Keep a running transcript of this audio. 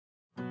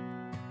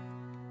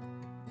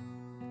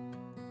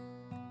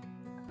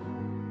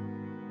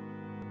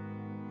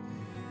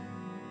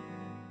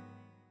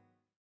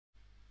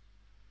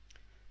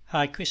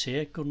Hi, Chris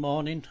here. Good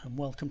morning and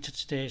welcome to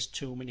today's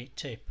 2-minute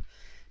tip.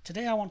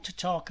 Today I want to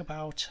talk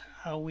about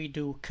how we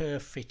do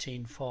curve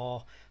fitting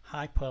for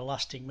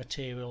hyperelastic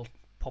material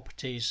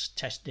properties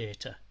test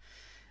data.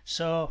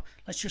 So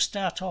let's just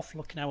start off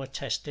looking at our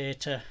test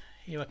data.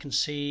 Here I can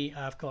see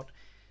I've got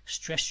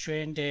stress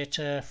strain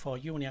data for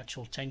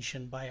uniaxial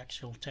tension,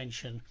 biaxial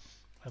tension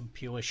and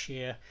pure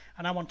shear,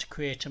 and I want to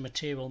create a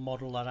material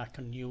model that I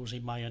can use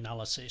in my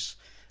analysis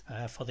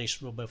for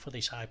this rubber, for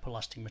this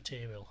hyperelastic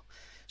material.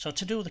 So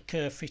to do the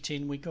curve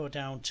fitting, we go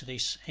down to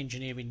this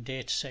engineering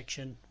data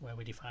section where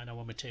we define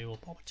our material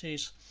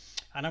properties,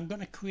 and I'm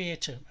going to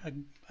create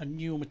a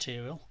new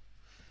material.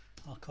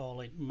 I'll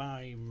call it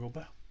my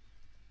rubber.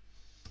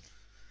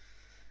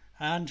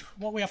 And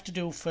what we have to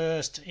do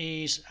first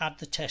is add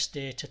the test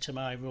data to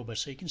my rubber.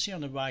 So you can see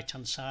on the right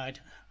hand side,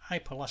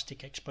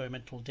 hyperelastic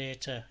experimental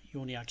data,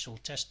 uniaxial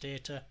test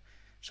data.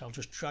 So I'll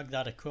just drag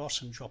that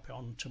across and drop it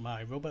onto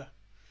my rubber.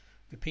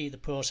 Repeat the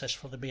process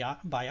for the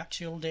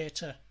biaxial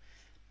data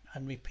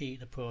and repeat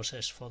the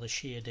process for the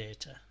shear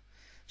data.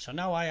 So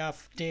now I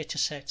have data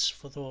sets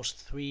for those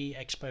 3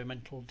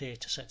 experimental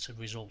data sets of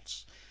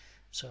results.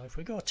 So if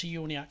we go to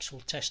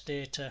uniaxial test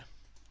data,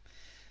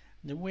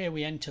 the way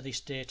we enter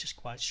this data is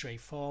quite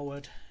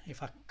straightforward.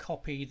 If I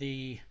copy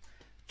the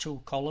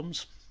 2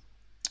 columns,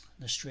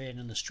 the strain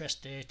and the stress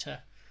data,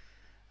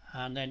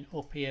 and then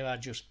up here I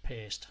just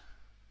paste,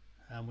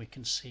 and we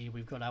can see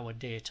we've got our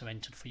data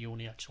entered for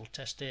uniaxial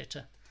test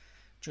data.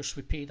 Just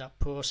repeat that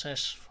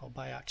process for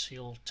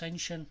biaxial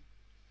tension.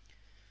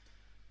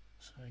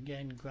 So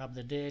again, grab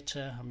the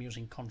data. I'm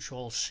using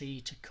Control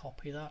C to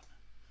copy that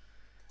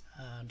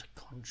and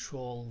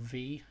Control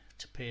V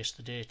to paste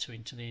the data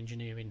into the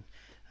engineering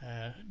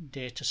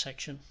data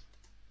section.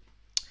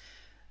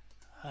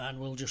 And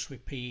we'll just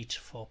repeat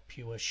for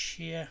pure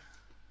shear.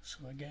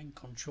 So again,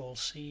 Control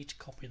C to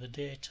copy the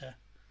data,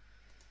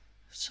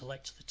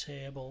 select the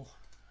table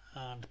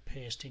and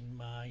paste in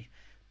my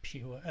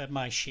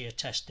shear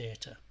test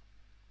data.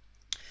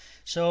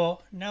 So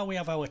now we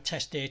have our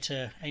test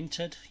data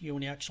entered,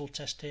 uniaxial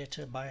test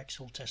data,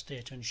 biaxial test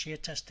data and shear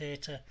test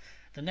data.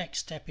 The next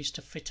step is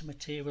to fit a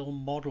material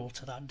model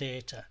to that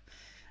data.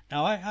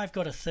 Now I've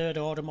got a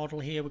 3rd order model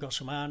here. We've got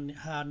some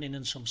hardening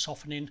and some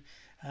softening,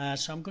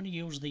 so I'm going to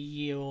use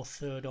the EO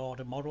 3rd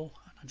order model,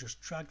 and I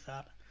just drag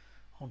that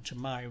onto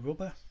my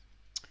rubber.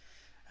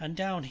 And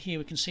down here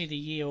we can see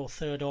the EO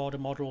 3rd order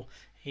model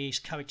is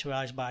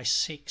characterized by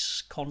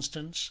 6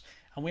 constants,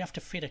 and we have to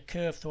fit a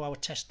curve through our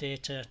test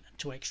data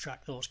to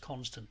extract those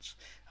constants.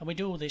 And we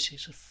do this,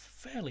 it's a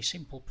fairly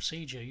simple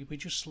procedure. We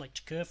just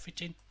select curve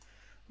fitting,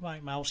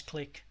 right mouse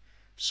click,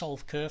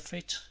 solve curve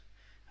fit,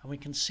 and we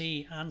can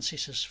see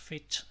Ansys has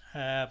fit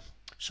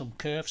some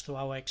curves through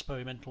our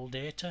experimental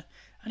data,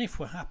 and if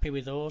we're happy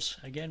with those,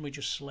 again we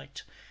just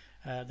select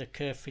the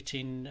curve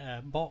fitting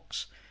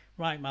box,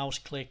 right mouse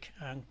click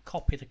and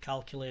copy the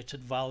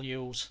calculated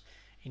values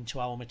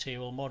into our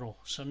material model.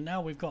 So now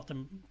we've got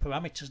the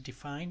parameters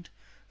defined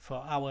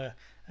for our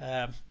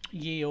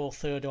EO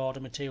 3rd order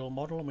material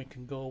model, and we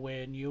can go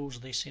away and use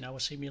this in our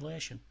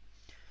simulation.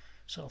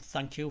 So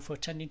thank you for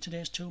attending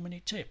today's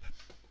 2-minute tip.